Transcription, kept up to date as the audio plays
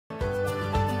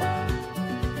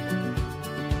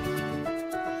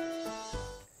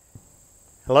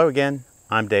Hello again,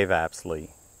 I'm Dave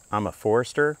Apsley. I'm a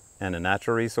forester and a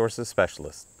natural resources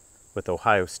specialist with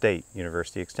Ohio State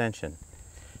University Extension.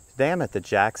 Today I'm at the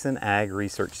Jackson Ag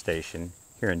Research Station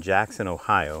here in Jackson,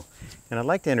 Ohio, and I'd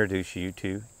like to introduce you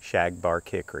to shagbark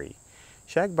hickory.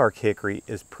 Shagbark hickory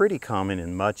is pretty common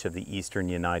in much of the eastern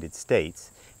United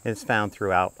States and is found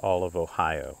throughout all of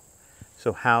Ohio.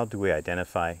 So how do we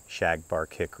identify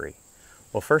shagbark hickory?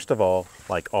 Well, first of all,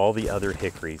 like all the other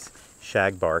hickories,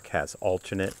 shagbark has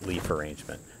alternate leaf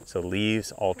arrangement. So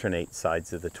leaves alternate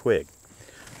sides of the twig.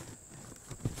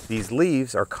 These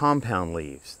leaves are compound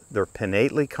leaves. They're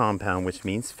pinnately compound, which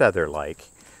means feather-like.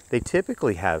 They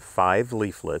typically have 5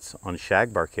 leaflets on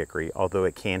shagbark hickory, although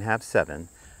it can have 7.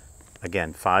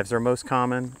 Again, 5s are most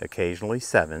common, occasionally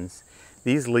 7s.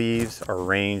 These leaves are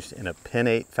arranged in a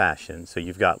pinnate fashion. So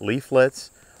you've got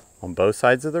leaflets on both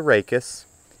sides of the rachis,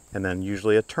 and then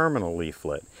usually a terminal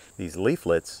leaflet. These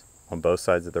leaflets on both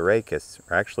sides of the rachis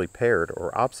are actually paired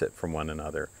or opposite from one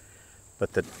another,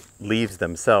 but the leaves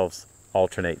themselves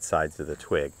alternate sides of the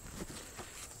twig.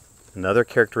 Another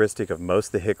characteristic of most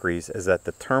of the hickories is that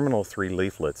the terminal 3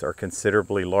 leaflets are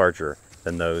considerably larger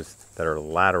than those that are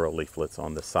lateral leaflets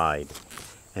on the side.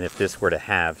 And if this were to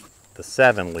have the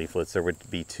 7 leaflets, there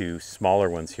would be 2 smaller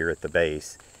ones here at the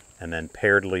base, and then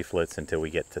paired leaflets until we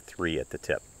get to 3 at the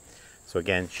tip. So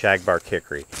again, shagbark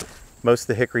hickory. Most of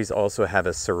the hickories also have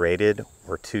a serrated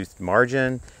or toothed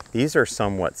margin. These are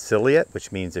somewhat ciliate,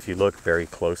 which means if you look very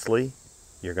closely,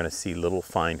 you're going to see little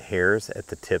fine hairs at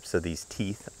the tips of these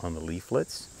teeth on the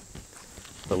leaflets.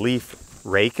 The leaf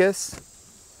rachis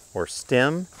or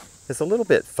stem is a little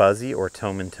bit fuzzy or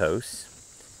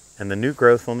tomentose, and the new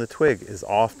growth on the twig is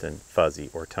often fuzzy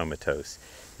or tomentose.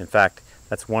 In fact,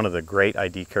 that's one of the great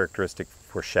ID characteristics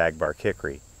for shagbark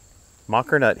hickory.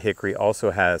 Mockernut hickory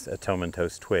also has a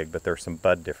tomentose twig, but there are some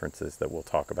bud differences that we'll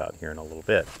talk about here in a little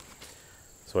bit.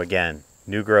 So again,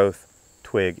 new growth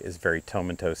twig is very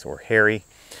tomentose or hairy.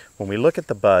 When we look at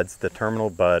the buds, the terminal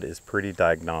bud is pretty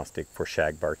diagnostic for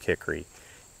shagbark hickory.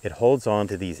 It holds on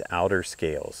to these outer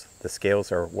scales. The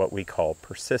scales are what we call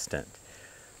persistent.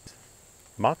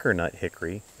 Mockernut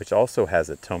hickory, which also has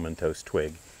a tomentose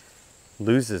twig,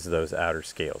 loses those outer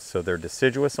scales. So they're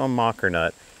deciduous on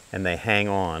mockernut and they hang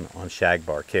on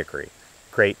shagbark hickory.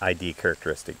 Great ID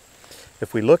characteristic.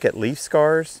 If we look at leaf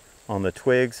scars on the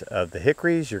twigs of the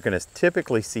hickories, you're going to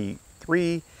typically see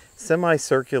 3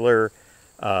 semicircular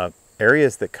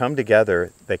areas that come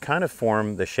together. They kind of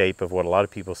form the shape of what a lot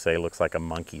of people say looks like a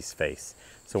monkey's face.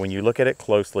 So when you look at it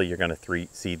closely, you're going to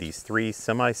see these 3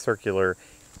 semicircular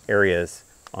areas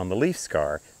on the leaf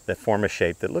scar that form a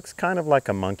shape that looks kind of like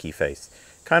a monkey face.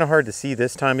 Kind of hard to see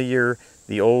this time of year.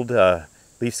 The old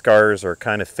leaf scars are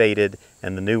kind of faded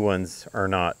and the new ones are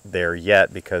not there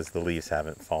yet because the leaves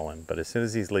haven't fallen. But as soon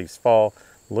as these leaves fall,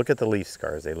 look at the leaf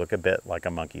scars. They look a bit like a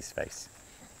monkey's face.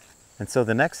 And so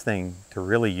the next thing to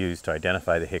really use to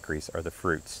identify the hickories are the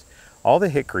fruits. All the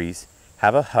hickories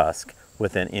have a husk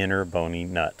with an inner bony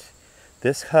nut.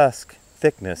 This husk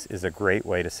thickness is a great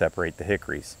way to separate the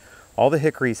hickories. All the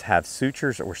hickories have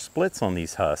sutures or splits on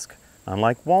these husks.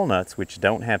 Unlike walnuts, which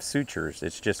don't have sutures,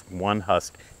 it's just one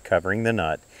husk covering the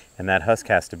nut, and that husk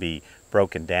has to be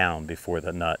broken down before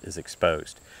the nut is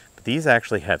exposed. But these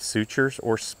actually have sutures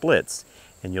or splits,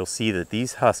 and you'll see that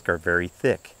these husks are very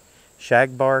thick.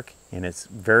 Shagbark and its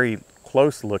very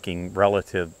close looking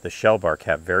relative, the shellbark,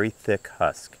 have very thick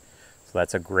husk. So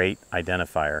that's a great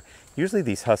identifier. Usually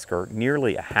these husks are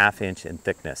nearly a ½ inch in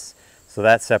thickness, so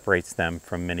that separates them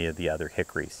from many of the other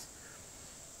hickories.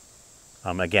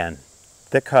 Again,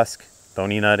 thick husk,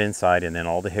 bony nut inside, and then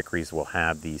all the hickories will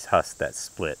have these husks that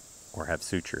split or have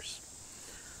sutures.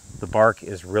 The bark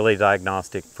is really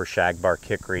diagnostic for shagbark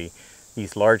hickory.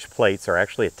 These large plates are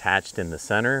actually attached in the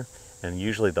center, and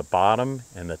usually the bottom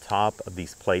and the top of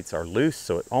these plates are loose,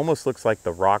 so it almost looks like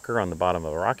the rocker on the bottom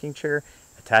of a rocking chair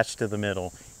attached to the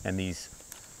middle, and these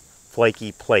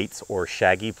flaky plates or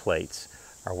shaggy plates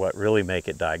are what really make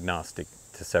it diagnostic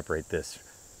to separate this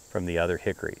from the other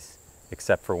hickories,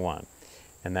 except for one,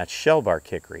 and that's shellbark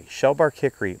hickory. Shellbark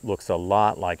hickory looks a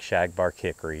lot like shagbark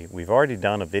hickory. We've already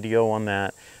done a video on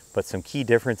that, but some key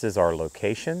differences are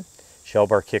location.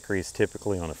 Shellbark hickory is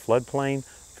typically on a floodplain,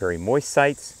 very moist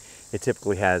sites. It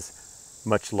typically has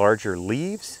much larger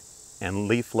leaves and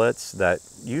leaflets that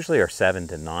usually are 7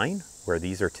 to 9, where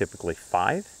these are typically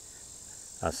 5.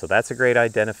 So that's a great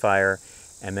identifier.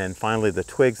 And then finally, the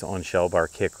twigs on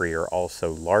shellbark hickory are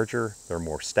also larger, they're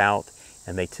more stout,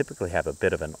 and they typically have a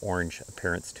bit of an orange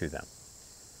appearance to them.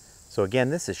 So again,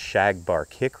 this is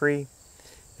shagbark hickory.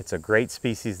 It's a great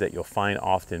species that you'll find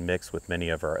often mixed with many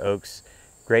of our oaks.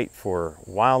 Great for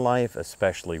wildlife,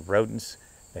 especially rodents,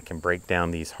 that can break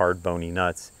down these hard bony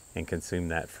nuts and consume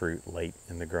that fruit late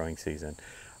in the growing season.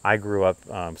 I grew up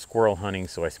squirrel hunting,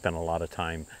 so I spent a lot of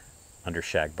time under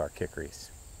shagbark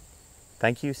hickories.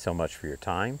 Thank you so much for your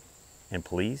time, and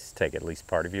please take at least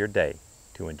part of your day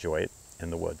to enjoy it in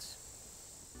the woods.